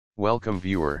Welcome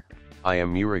viewer, I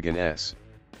am Murugan S.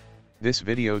 This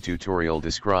video tutorial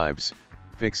describes,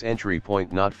 fix entry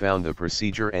point not found. The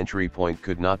procedure entry point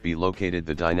could not be located.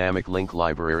 The dynamic link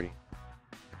library.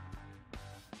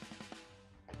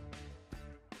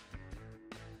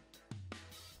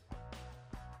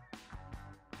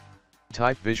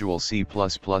 Type Visual C++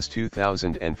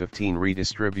 2015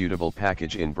 redistributable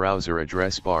package in browser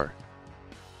address bar.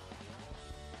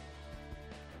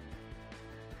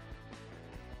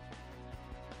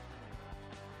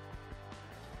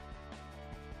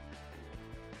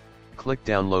 Click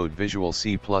Download Visual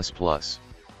C++. Click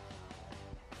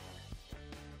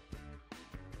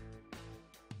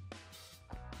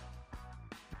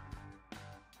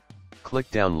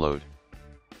Download.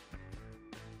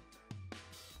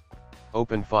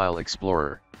 Open File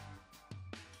Explorer.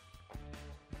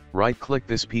 Right-click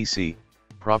this PC,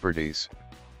 Properties.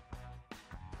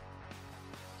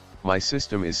 My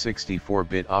system is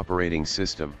 64-bit operating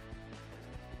system.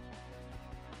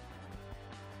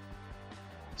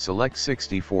 Select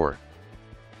 64.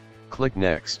 Click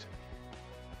Next.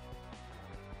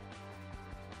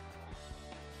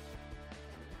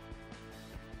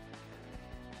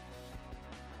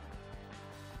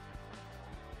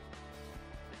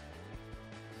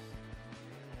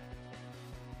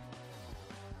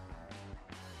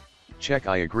 Check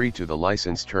I agree to the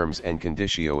license terms and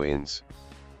conditions.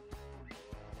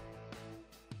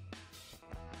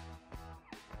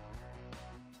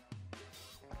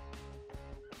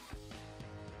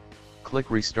 Click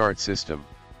Restart System.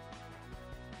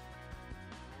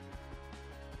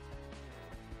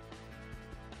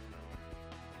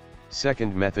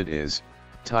 Second method is,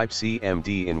 type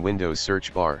CMD in Windows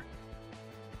search bar.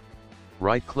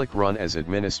 Right-click Run as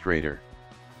administrator.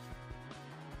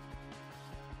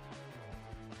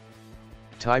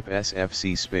 Type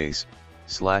sfc/scan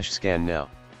now.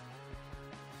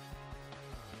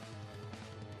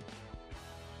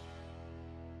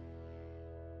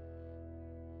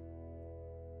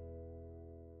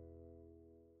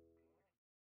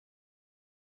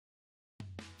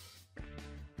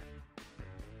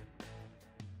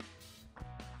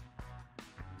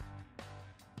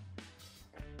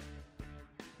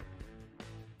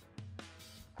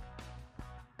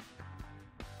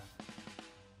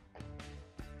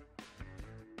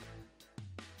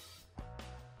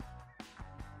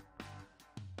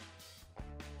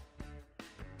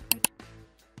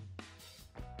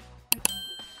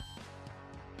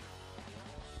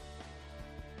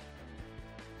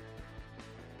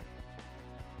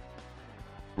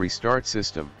 Restart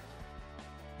system.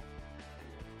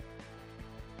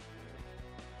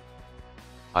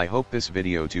 I hope this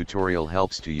video tutorial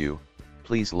helps to you.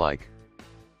 Please like,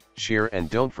 share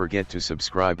and don't forget to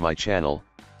subscribe my channel.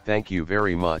 Thank you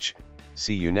very much.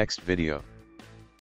 See you next video.